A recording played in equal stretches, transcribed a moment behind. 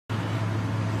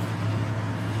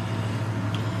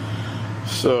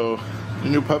So, the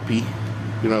new puppy,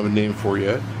 you don't have a name for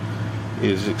yet,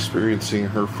 is experiencing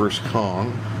her first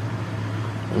Kong.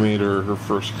 I made her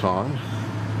first Kong.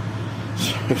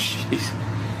 So she's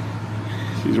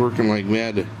working like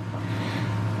mad to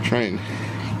try and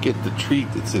get the treat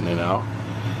that's in and out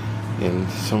and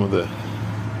some of the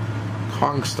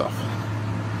Kong stuff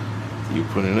that you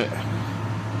put in it.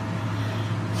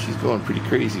 She's going pretty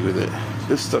crazy with it.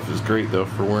 This stuff is great though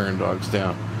for wearing dogs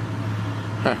down.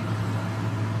 Huh.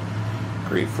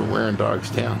 Great for wearing dogs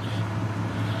down.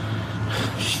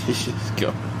 She's just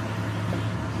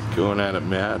going at it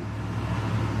mad.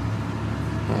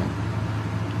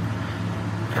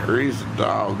 Crazy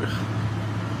dog.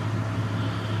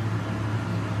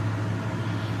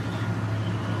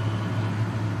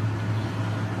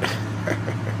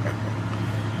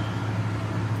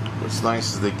 What's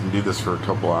nice is they can do this for a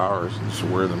couple hours and just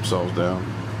wear themselves down.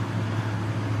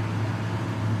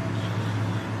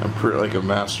 I'm pretty like a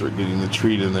master at getting the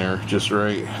treat in there just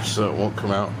right so it won't come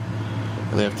out,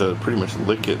 and they have to pretty much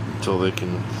lick it until they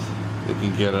can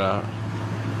get it out.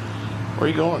 Where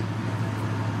are you going?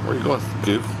 Where are you going,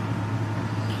 goof?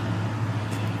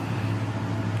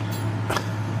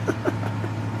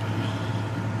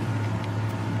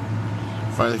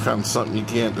 Finally found something you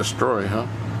can't destroy, huh?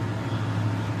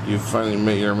 You finally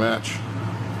made your match.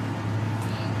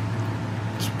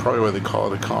 That's probably why they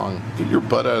call it a Kong. Get your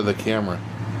butt out of the camera.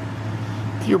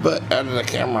 Get your butt out of the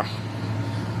camera.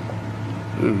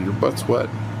 Ooh, your butt's wet.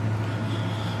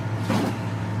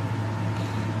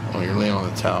 Oh, you're laying on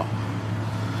the towel.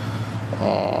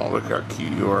 Oh, look how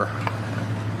cute you are.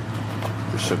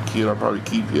 You're so cute, I'll probably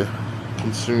keep you.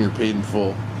 Considering you're paid in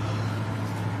full.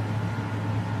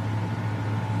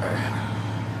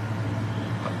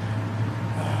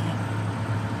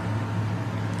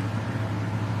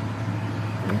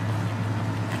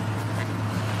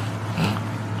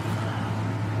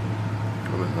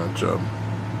 What a nut job.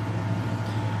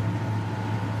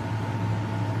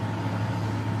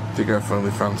 I think I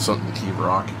finally found something to keep her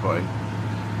occupied.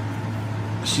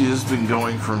 She's just been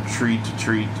going from treat to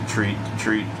treat to treat to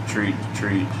treat to treat to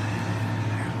treat.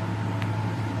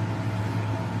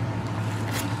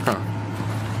 Huh.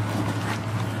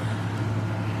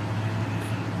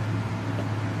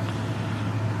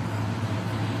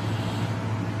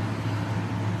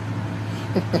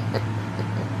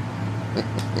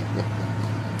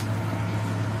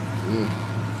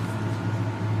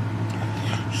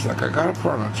 She's like, I gotta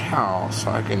put on a towel so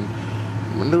I can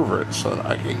maneuver it so that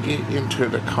I can get into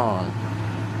the Kong.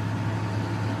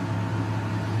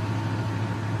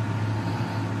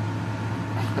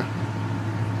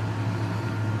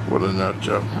 What a nut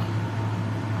job.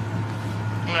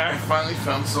 I finally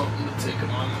found something to take him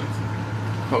on with.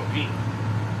 Puppy.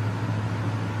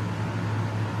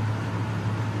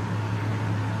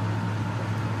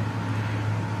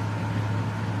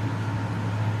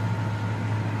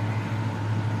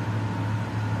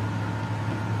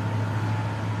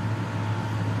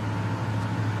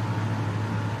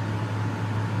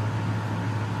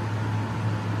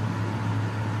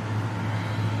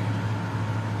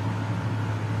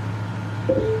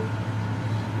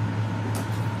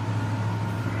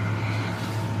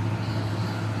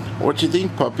 What you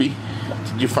think, puppy?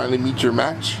 Did you finally meet your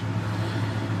match?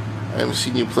 I haven't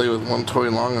seen you play with one toy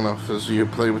long enough as you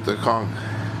play with the Kong.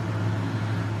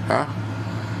 Huh?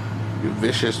 You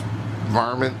vicious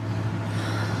varmint.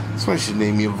 That's why I should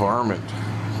name you Varmint.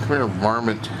 Come here,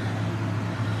 Varmint.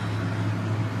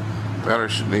 Better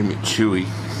should name you Chewy.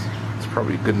 It's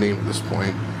probably a good name at this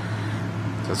point.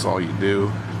 That's all you do.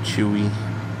 Chewy.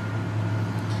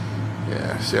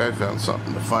 Yeah, see, I found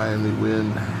something to finally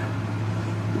win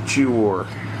the Chew War.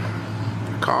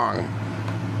 The Kong.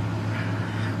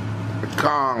 The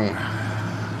Kong.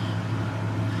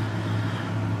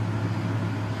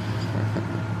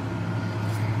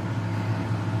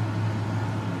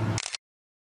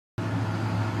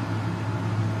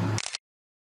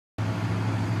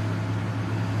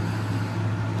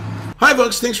 Hi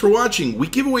folks, thanks for watching. We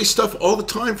give away stuff all the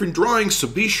time from drawings, so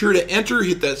be sure to enter,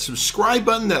 hit that subscribe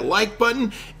button, that like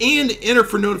button, and enter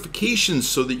for notifications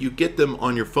so that you get them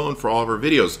on your phone for all of our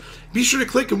videos. Be sure to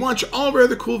click and watch all of our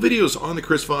other cool videos on the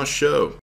Chris Voss Show.